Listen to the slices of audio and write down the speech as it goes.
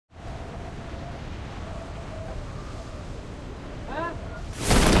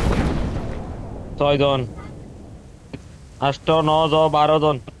6 জন 8 9 10 12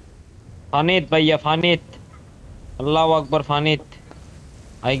 জন ফানিত ভাইয়া ফানিত আল্লাহু আকবার ফানিত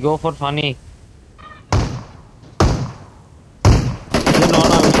I go for funny no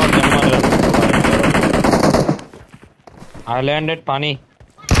no I will not I landed funny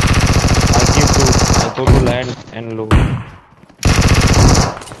I give to I go to land and loot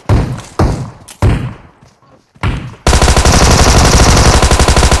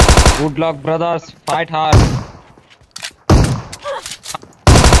good luck brothers fight hard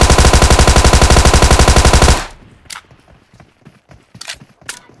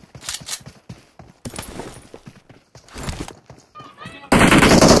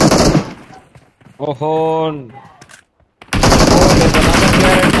oh there's another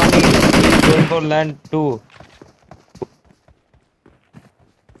player at funny he's going for land too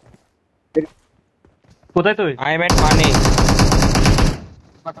কোথায় তুই I am at funny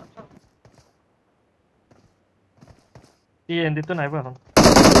কি এন্দি তো নাই এখন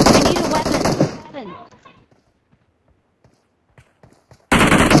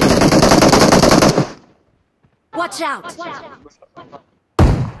Watch out!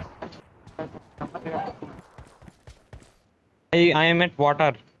 I am at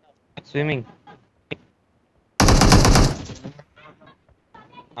water swimming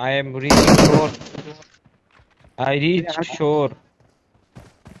I am reaching shore I reached shore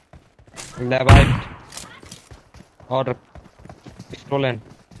Levite or stolen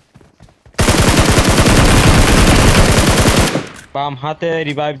বাম হাতে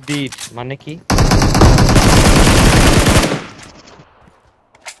revive দিট মানে কি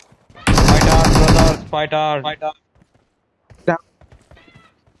ফাইটার ব্রাদার্স ফাইটার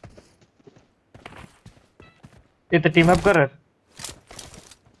এতে টিম আপ করে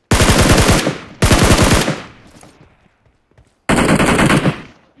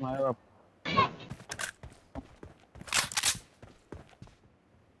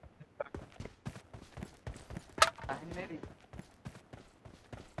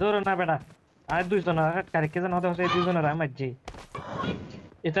দূর না বেটা আর দুইজন কারেক্ট জন হতে হচ্ছে দুইজনের আমি মারছি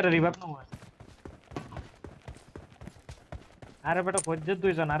এটার রিভাইভ না হয় আরে বেটা ফজ্জের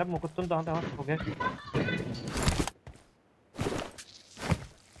দুইজন আরে মুকুত্তন তো হতে হচ্ছে ওকে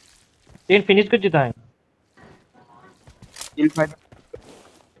তিন ফিনিশ করছি তাই কিল ফাইট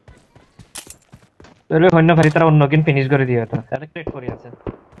তাহলে অন্য ভারি তারা অন্য কিন ফিনিশ করে দিয়ে তো তাহলে ক্রিয়েট করে আছে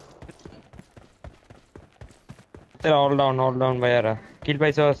তেরা অল ডাউন ভাইয়ারা কিল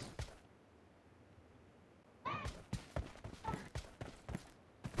পাইছস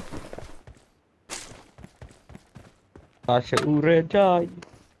আশে উড়ে যাই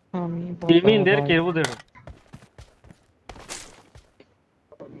আমি টিমিনদের কেউ দেব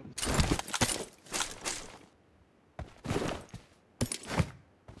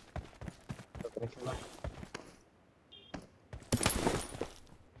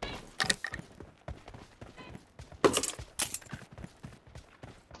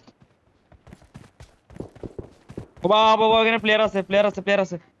ও বাবা এখানে প্লেয়ার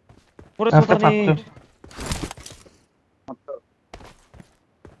আছে পুরো সুতানি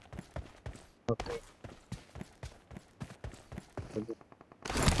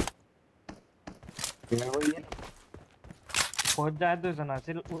পর্যায়ে দুইজন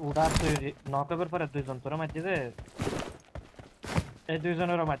আছে উড়ার তৈরি নকবের পরে দুইজন তোরা মারছে যে এই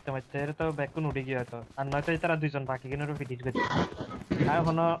দুইজনেরও মারতে এর তো ব্যাকুন উঠে গিয়ে হয়তো আর নয়তো তারা দুইজন বাকি কিনেরও ফিটিস করছে আর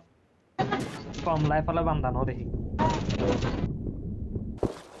এখনো কম লাইফ হলে বান্ধানো দেখি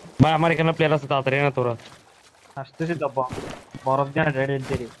ভাই আমার এখানে প্লেয়ার আছে তাড়াতাড়ি না তোরা আসতেছি তো বরফ দিয়ে রেডি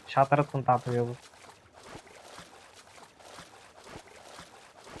দেরি 7-8 কোন তাড়াতাড়ি যাবো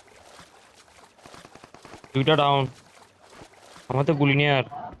দুইটা ডাউন আমার তো গুলি নিয়ে আর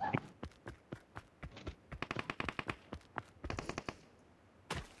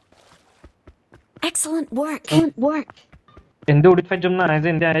Excellent work. এন্ডে উড়িত ফাইট জম না যে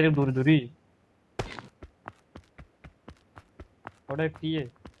এন্ডে আরে দূরি ওটা কি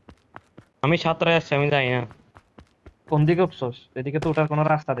আমি সাতটায় আসছি আমি যাই না কোন দিকে অফসোস এদিকে তো ওঠার কোনো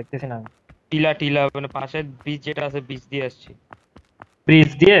রাস্তা দেখতেছি না টিলা মানে পাশে বিচ যেটা আছে বিচ দিয়ে আসছি ব্রিজ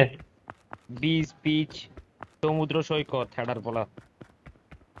দিয়ে বিচ সমুদ্র সৈকত হেডার বলা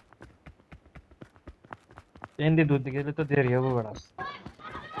এন্ডে দূর দিকে গেলে তো দেরি হবে বড়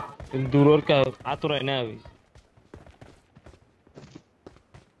দূরের কা আতরাই না আমি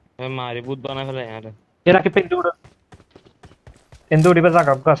মারি বুত বানা ফেলে यार এরা কি পেন্ডু উড়িবে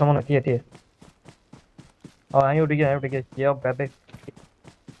জায়গা গাছ মনে দিয়ে আমি উঠে গিয়ে কি হবে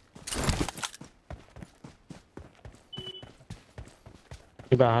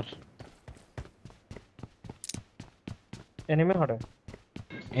बाहर एनिमी हटे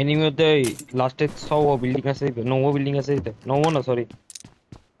এনিমি হতে লাস্টে সো বিল্ডিং আছে নো বিল্ডিং আছে নো না সরি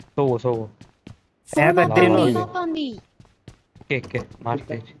সো হ্যাঁ Form তো up তিন on হচ্ছে me. Up on me. কে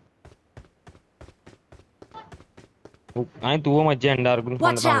মারতে আমি তুও মজ্জে এন্ডার গুন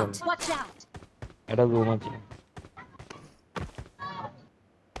ফান্ড Watch না out. Watch out. এটা তুও মজ্জে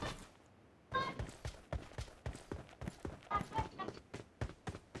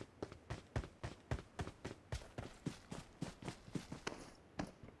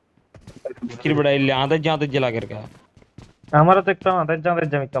কির বড় ইল্লে আদে জাতে জেলা করকা আমারও তো একটু আমাদের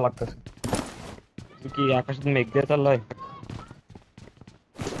জামিটা লাগতেছে কি আকাশ মেঘ দিয়ে তাল্লাই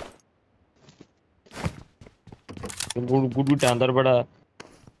गुड अंदर बड़ा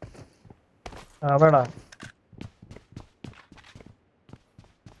হ্যাঁ বেড়া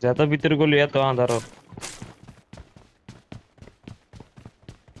ज्यादा भीतर को लिया तो अंदर हो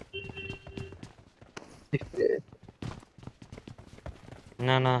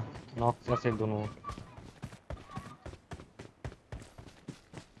ना ना नॉक से दोनों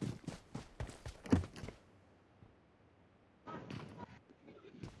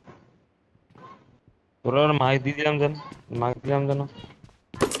তোরা মাইক দিয়ে দিলাম জানো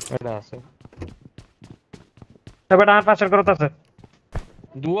এটা আছে তো বেটা আমার পাশের করতে আছে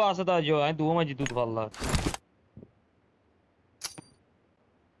দুয়া আছে তা जो आई दुआ में जीतू तो वाला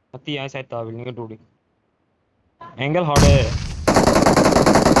अति आई साइड ता बिल्डिंग के टूटी एंगल हॉट है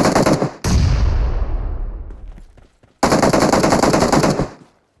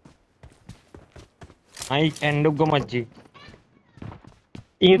आई एंड को मज्जी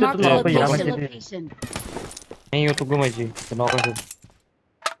এই তো Marked তো a নক হয়ে location. আমাকে Location. नहीं हो तो को मज्जी तो नॉक कर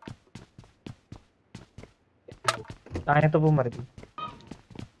আয় তো বুম মারি দি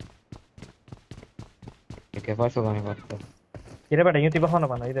के पास होगा नहीं पड़ता কিরে বেটা ইউতি বাহনা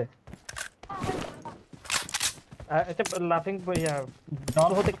বানাই রে এটা লাফিং ইয়া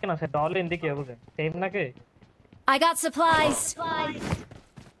ডল হতে কেন আছে ডল ইন দিকে বুঝে সেম নাকি I got supplies.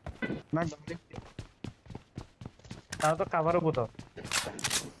 তার তো কভারও বুতো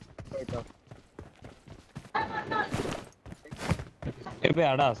এবে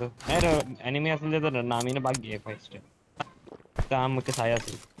আড়া আছে এর এনিমি আসলে তো নামি না বাগ গিয়ে ফার্স্ট তা আমাকে ছায়া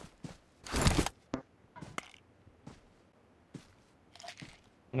আছে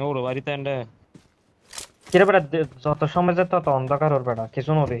নোর বাড়িতে এন্ডে কিরে বেটা যত সময় যেত তত অন্ধকার ওর বেটা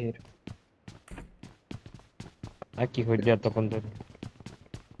কিছু না দেখির আর কি হয়ে যায় তখন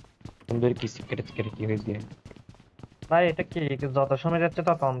কি সিক্রেট কি হয়ে যায় ভাই এটা কি যত সময় যাচ্ছে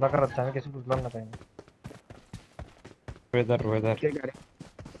তত অন্ধকার হচ্ছে আমি কিছু বুঝলাম না তাই वेदर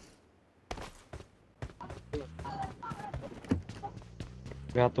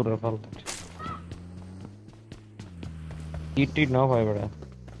क्या तो रफाल ईटी ना भाई बड़ा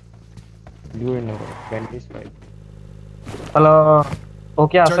ब्लू इन ना बैंडिस भाई হ্যালো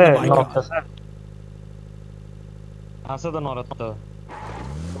ওকে আছে নক আছে आसा तो नौरत तो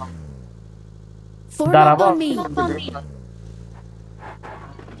Form Darabo. up on me. Up on me.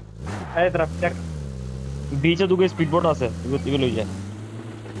 এই तरफ চেক बीच दुगे स्पीड बोट आसे इगो लई जा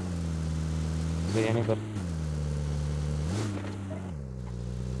बेयाने कर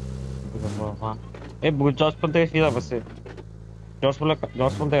हां ए जॉस पर থেকে सीधा बस जॉस पर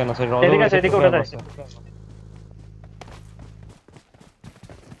থেকে না সরি এদিকে আছে এদিকে উঠে যাচ্ছে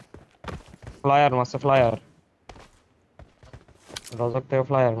फ्लायर मस्त फ्लायर रोजक থেকে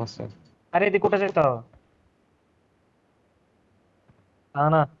फ्लायर मस्त আরে এদিকে উঠে যাইতো না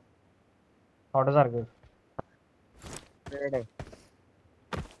না অর্ডার যাবে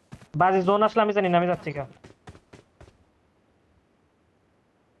বাজি জোন আসলে আমি জানি না আমি যাচ্ছি কা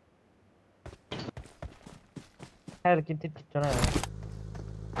হ্যাঁ কিন্তু ঠিক না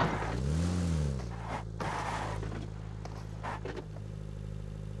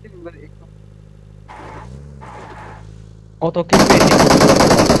কত কি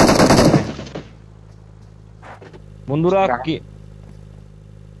বন্ধুরা কি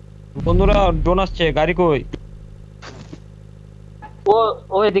বন্ধুরা ড্রোন আসছে গাড়ি কই ও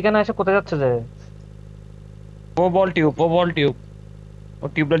ও এদিকে না এসে কোথায় যাচ্ছে যে ও বল টিউব ও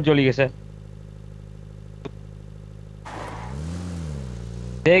টিউবলাইট জ্বলি গেছে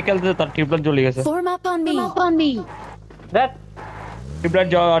দেখলতে তার টিউবলাইট জ্বলি গেছে Form up on me. Up on me. That tubelight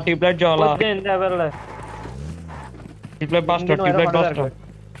জ্বলা ওই দেন level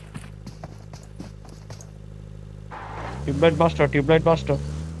tubelight bast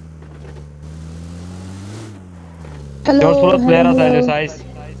hello George floor player আছে সাইজ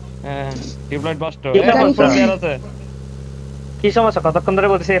টিউবলাইট বাস্ট প্লেয়ার আছে কি সমস্যা কতক্ষণ ধরে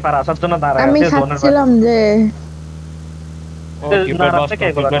বলতেছি এই পার আসার জন্য দাঁড়ায় আমি আছে জোনের খাচ্ছিলাম যে ও টিউবলাইট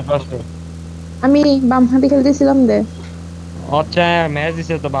বাস্ট আমি বাম হাতে খেলতেছিলাম যে আচ্ছা ম্যাচ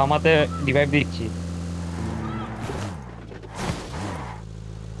দিছে তো বামাতে রিভাইভ দিচ্ছি।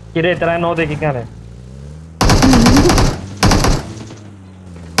 কিরে তেরা নো দেখি কেন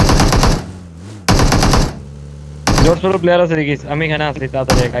জোর সোলো প্লেয়ার আছে দেখিস, আমি এখানে আছি,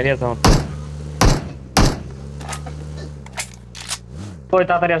 তাড়াতাড়ি গাড়ি আছে আমার। কই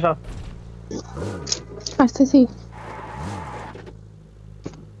তাড়াতাড়ি আসো আসতেছি।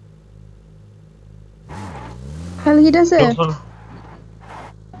 হেলকিট আছে? জোর সোলো।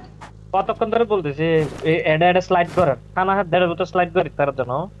 কতক্ষণ ধরে বলতেছি এডা এডা স্লাইড করেন কানা হাত দেড় ভিতর স্লাইড করি তার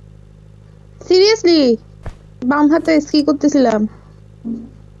জন্য সিরিয়াসলি বাম হাতে কি করতেছিলাম?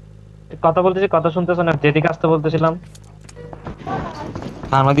 কথা বলতেছি কথা শুনতেছ না যেদিকে আসতে বলতেছিলাম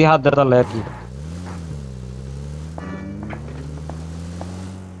খানা দিয়ে হাত ধরে তাহলে আর কি।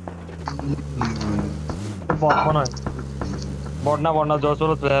 বট মনে হয় বড়না জোর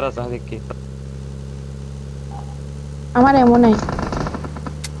সোলো প্লেয়ার আছে আমি দেখি। আমার এমন নাই।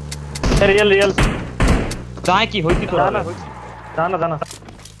 রিয়েল রিয়েল তাই কি হইতি তো জানা জানা জানা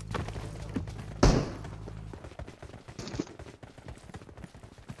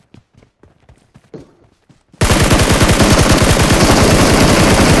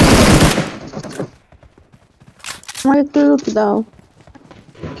আমাকে একটু লুট দাও।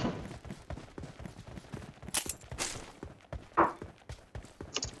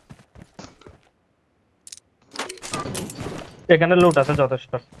 এখানে লুট আছে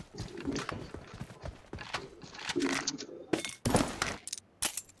যথেষ্ট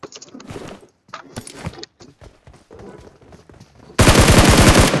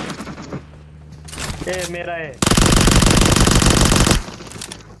मेरा है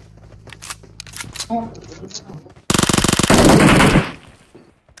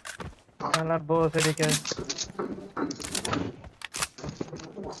আলার বস এদিকে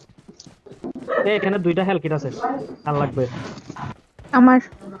এখানে দুইটা হেল কিট আছে আর লাগবে আমার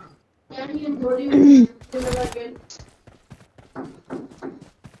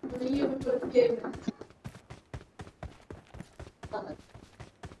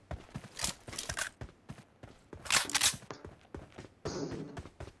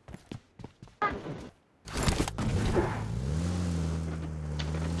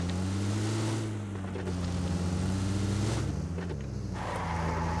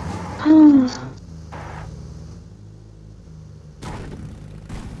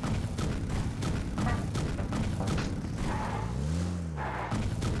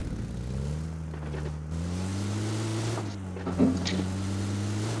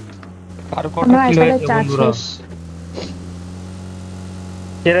আর কত আমরা কিল আসলে হয়েছে চার বন্ধুরা? শেষ।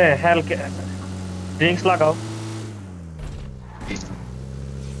 কিরে হেল ড্রিঙ্কস লাগাও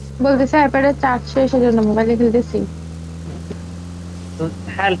বলতেছে আইপ্যাডের চার্জ শেষ, সেজন্য মোবাইলে খেলতেছি।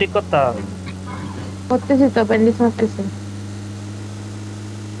 হেল ঠিক করতে হবে করতেছি তো, ব্যান্ডেজ মারতেছি।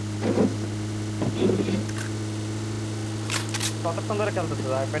 কতক্ষণ ধরে খেলতেছো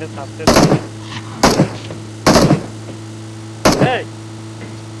আইপ্যাডে চাপতে এই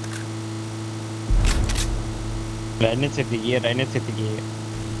রাইনেট से दिए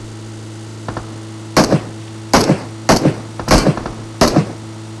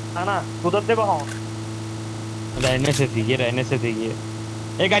না না কুদর দেবো হ্যাঁ রাইনেট से दिए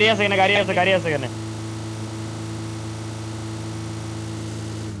এই গাড়ি আছে এখানে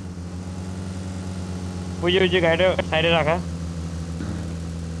ওই যে গাড়িটা সাইডে রাখা।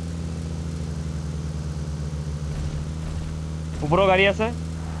 উপরেও গাড়ি আছে।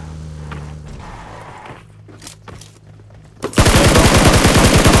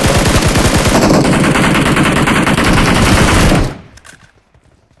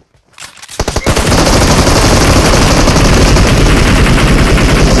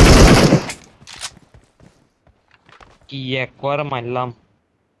 কি একবার মারলাম।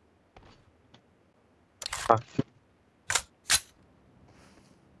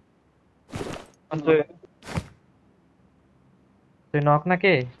 তুই নক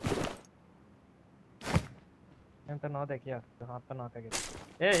নাকি আমি তো ন দেখি আর হাত তো নক আগে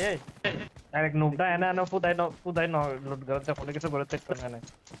এই এক নুবটা এনে এনে ফুদাই ন লুট করতে কোনো কিছু করতে পারে না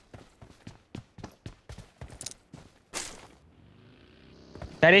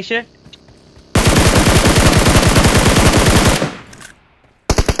গাড়ি এসে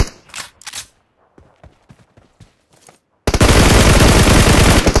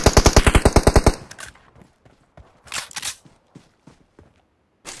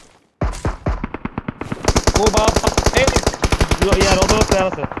ও বাপ এই ইয়ার অত প্লেয়ার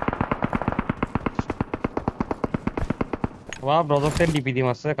আছে। বাপ রজকের ডিপি দি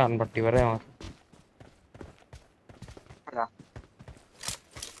মারছে কান পাট্টি পারে আমার।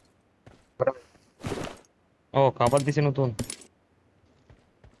 ও খাবার দিছে নতুন।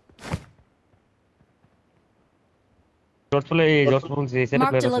 জর্জ বলছি সেটা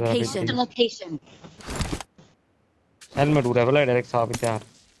Marked a player location. Location. Helmet উড়ে ফেলে ডাইরেক্ট সাবিতে আর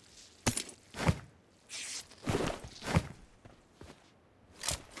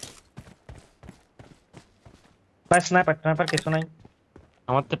ভাই স্নাইপার কিছু নাই।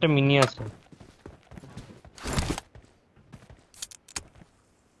 আমার তো একটা মিনি আছে।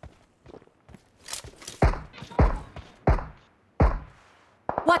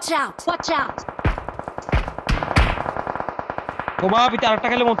 Watch out! Watch out! ও বাবা পিতে আরেকটা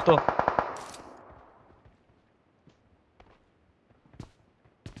খেলে মরতো।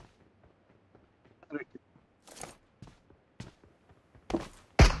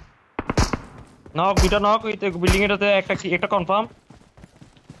 দুটা নক ওই বিল্ডিং এটাতে একটা কনফার্ম।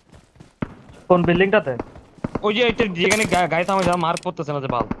 কোন বিল্ডিংটাতে? ওই যে এটা যেখানে গায়ে থামে যা মার্ক করতেছে না যে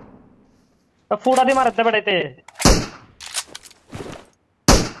বাল। ফুটা দিয়ে মারতে বেড়াইতে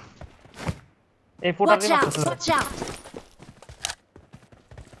এই ফুটা Watch দিয়ে out! মারতেছে। Watch out!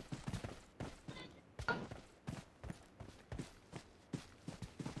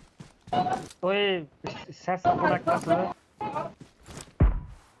 ওই শেষ ফুটা একটা আছে।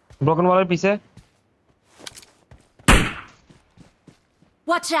 ব্রোকেন ওয়ালের পিছে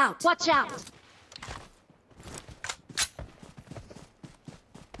Watch out! Watch out!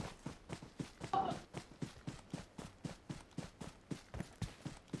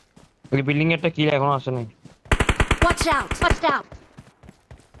 ওই বিল্ডিং এর একটা কিল এখনো আসে নাই। Watch out! Watch out!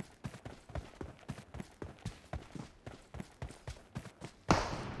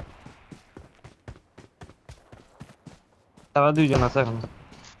 তারা দুইজন আছে এখন।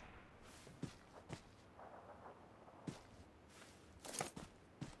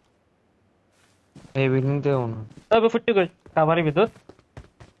 এই বিল্ডিং তেও না। তবে ফুটি কই কাভারের ভিতর।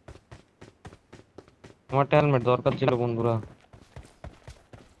 আমার হেলমেট দরকার ছিল বন্ধুরা।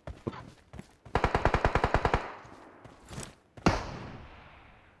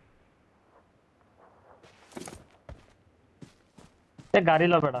 এ গাড়ি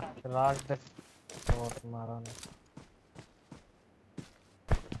লো বেটা রাজ দেখ বহুত মারান।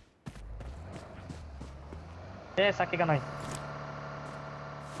 এ সাকি का नहीं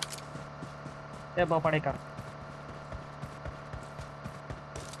ए बापड़े का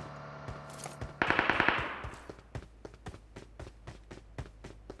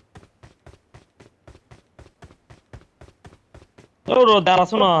ও দাঁড়া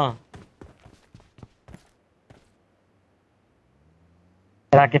শোনা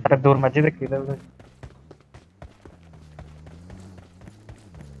राके पर दूर मस्जिद की दे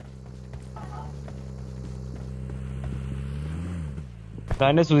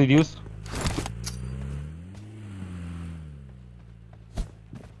Blindness will reduce.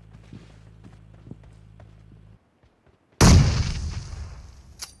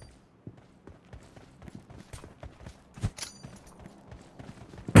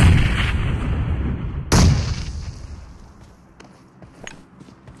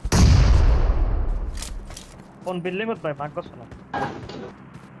 কোন বিল্ডিং এর ভাই মার্ক করছ না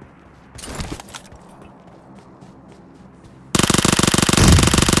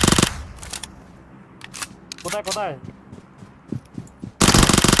কোথায় কোথায়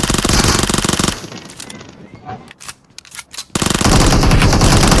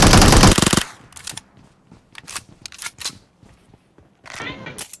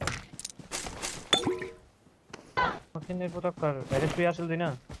ওখানে পুরো কর এরএসপি আসল দিনা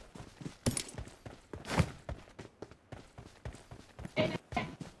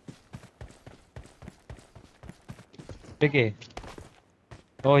দেখে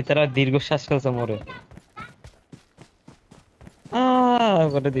ওই তারা দীর্ঘশ্বাস ফেলছে মরে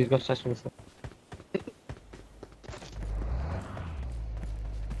বলে দীর্ঘশ্বাস ফেলছে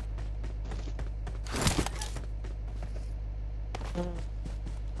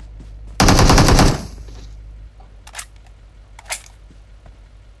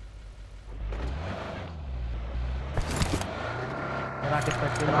রাকেশ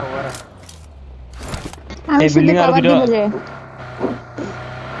ফ্যাক্টরি না हुआ है আমি এই শুধু building এ আরো কভার দুটো- দিব যে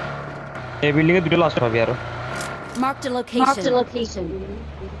এই বিল্ডিং এ দুটো লাস্ট হবে আরো Marked a Marked a location. location.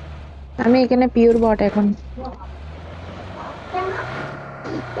 আমি এখানে পিওর বট এখন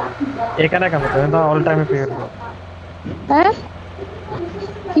এখানে কেন তুমি তো অল টাইমে পেয়ে হ্যাঁ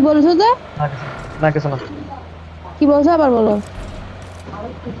কি বলছো তো না কিছু না কি বলছো আবার বলো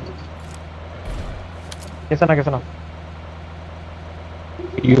কিছু না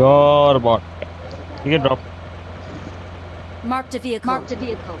ইয়োর বট ঠিক আছে drop Marked a vehicle. Marked a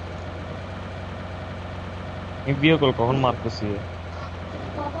vehicle. এই vehicle কখন মারতেছি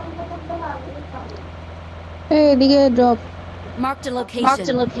এই এদিকে drop Marked a Marked a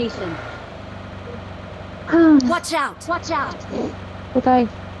location. location. Watch out! Watch out! কোথায়?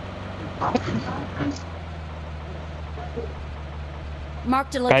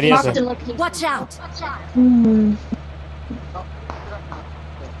 Marked a Carry location. us. Marked a location. Watch out!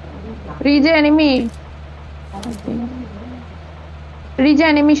 রিজে enemy, রিজে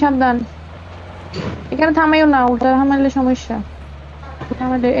enemy, সাবধান। এখানে থামাইও না, উল্টা থামাইলে সমস্যা।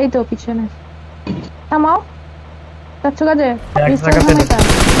 থামাইলে এই তো পিছনে থামাও। যাচ্ছ কাজে এক জায়গাতে থামাইতা।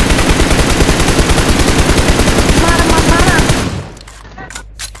 মার।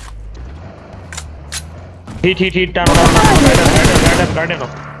 হিট টানো গার্ডেন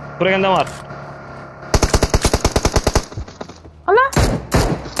পুরো কেন মার আল্লাহ,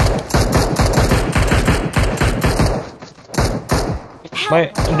 ভাই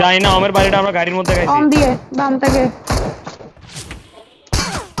যাই না আমার বাড়িটা আমরা গাড়ির মধ্যে খাইছি অন দিয়ে বাম থেকে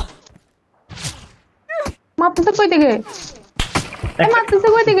মারতেছে কই থেকে? মারতেছে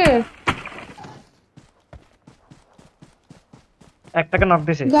কই থেকে? একটাকে নক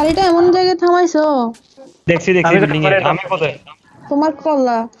দিছি। গাড়িটা এমন জায়গায় থামাইছো? দেখছি আমি তো বিল্ডিং এ করে আমি কোথায় তোমার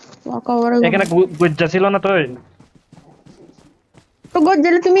কল্লা কভারে এখানে গুজ্জা ছিল না তো? তো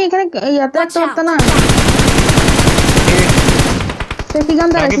গজ্জেলে তুমি এখানে ইয়াতে Watch out. চড়তে না? সেফটি গান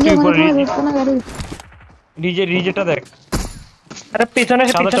দাঁড়াইছি আগে যে তুই ওখানে উপরে থামাই ধরতো না গাড়ি। রিজেটা দেখ আরে পিছনে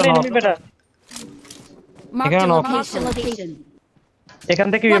সাদাটা এনিমি নক। বেটা। Marked a Again, off. location. এখান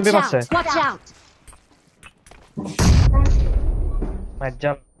থেকে Watch ইউএমপি মারছে। out! Watch out!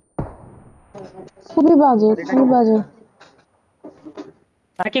 মাজ্জাম। খুবই বাজে, খুবই বাজে।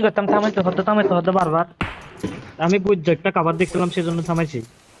 আর কি করতাম, থামাইতে হতো বারবার। আমি গুজ্জা একটা কভার দেখছিলাম সেজন্য থামাইছি।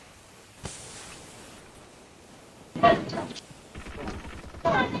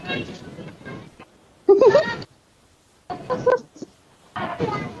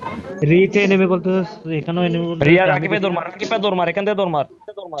 রিচে এনিমি বলতে এখানেও এনিমি বলতে রিয়া রাকিবে দৌড় মার এখান থেকে দৌড় মার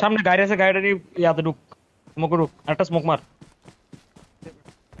সামনে গাড়ি আছে গাড়িটা নিয়ে ইয়াতে ঢুক স্মোক ঢুক একটা স্মোক মার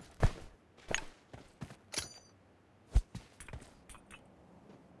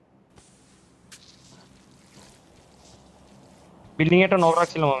বিল্ডিং এ একটা নক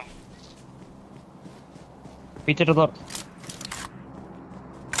রাখছিলাম আমি পিছেটা ধর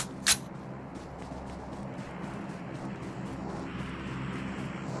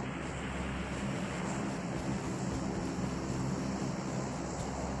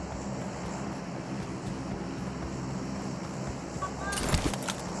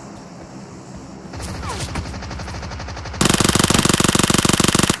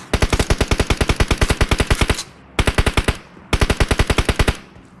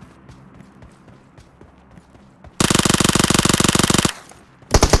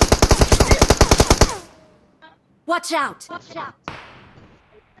Watch out!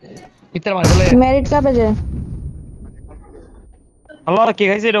 ভিতরে মার বলে মেরিট কাপে যে আল্লাহ কে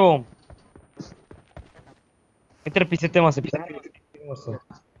খাইছে এরকম ভিতরে পিছেতে মারছে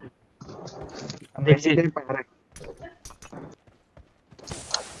দেখছি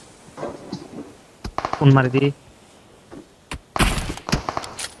ফোন মারি দি।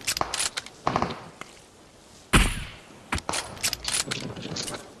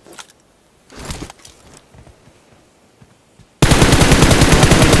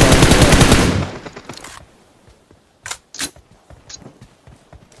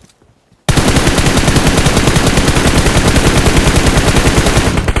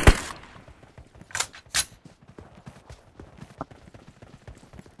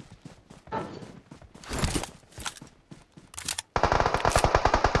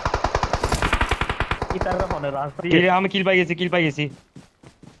 আমি কিল পাই গেছি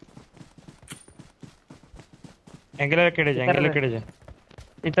অ্যাঙ্গেলে কেটে যায়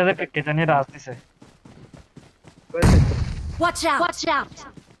এটাতে কে জানি রাজ দিছে। Watch out! Watch out!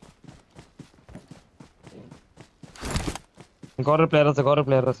 ঘরের প্লেয়ার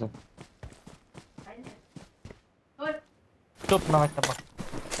আছে চুপ না একটা পা।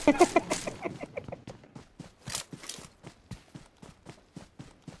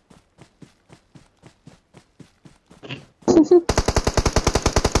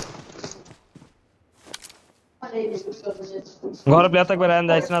 ঘরের প্লেয়ার থাকবে রায়ন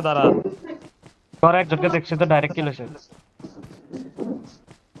যাইছ না দাঁড়া ঘরে একজনকে দেখছি তো ডাইরেক্ট কিল হয়েছে।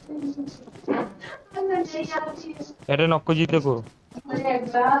 এটা নক্কো জিতে কো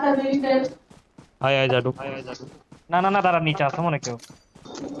আয় যা ঢুক না দাঁড়া, নিচে আছে মনে কেউ।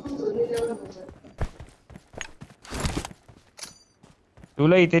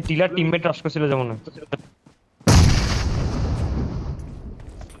 তুলাইতে টিলার টিমমেট রাশ করছিল যেমন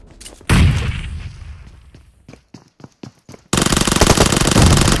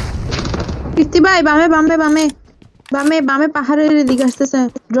কীর্তি ভাই বামে পাহাড়ের দিকে আসতেছে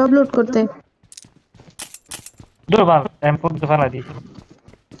ড্রপ লোড করতে। দুবার এমপোর্ট তো ফেলা দিই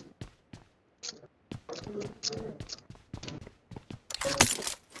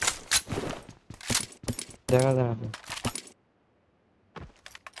দেখা যায় না।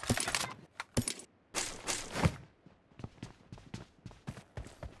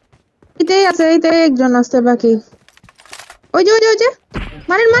 এটাই আছে, এইটাই একজন আছে বাকি। ওই যে ওই যে ওই যে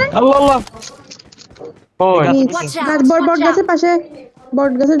মারেন মারেন। আল্লাহ আল্লাহ ওই Watch out! বট Watch গাছের out! পাশে,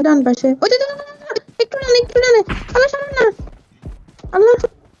 বট গাছের ডান পাশে। ওই যে একটু ডানে একটু ডানে। আল্লাহ সামনে না, আল্লাহ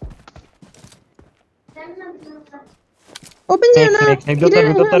ওপেন যেও না। স্নেক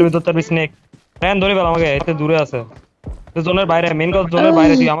ভিতর তার স্নেক রেন ধরে ফেল আমাকে, এতে দূরে আছে, জোনের বাইরে, মেইন গজ জোনের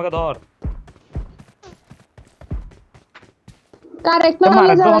বাইরে, তুই আমাকে ধর। কারেক্ট না তোমার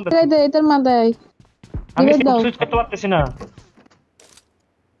হলে একদম যারা দে এটার মাথায় আমি রিভাইভ দাও। সুইচ করতে পারতেছি না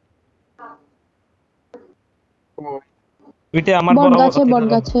তুইতে আমার বট বড় গাছে বট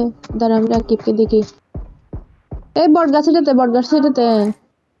গাছে দাঁড়া আমি রাকিবকে দেখি। এই বট গাছেটাতে বট গাছেটাতে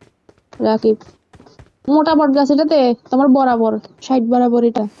রাকিব, মোটা বট গাছেটাতে তোমার বরাবর সাইড বরাবর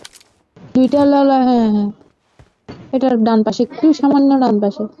এটা দুইটা হলো হলো, হ্যাঁ হ্যাঁ এটার ডান পাশে একটু সামান্য ডান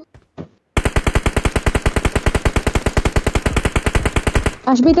পাশে।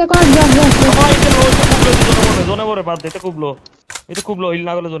 আসবি তো এখন, আসবে আসবে আসবে। জোনে মরবে, বাদ দে, এটা খুব লো, এটা খুব লো, হিল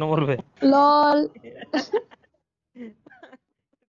না করলে জোনে মরবে। লল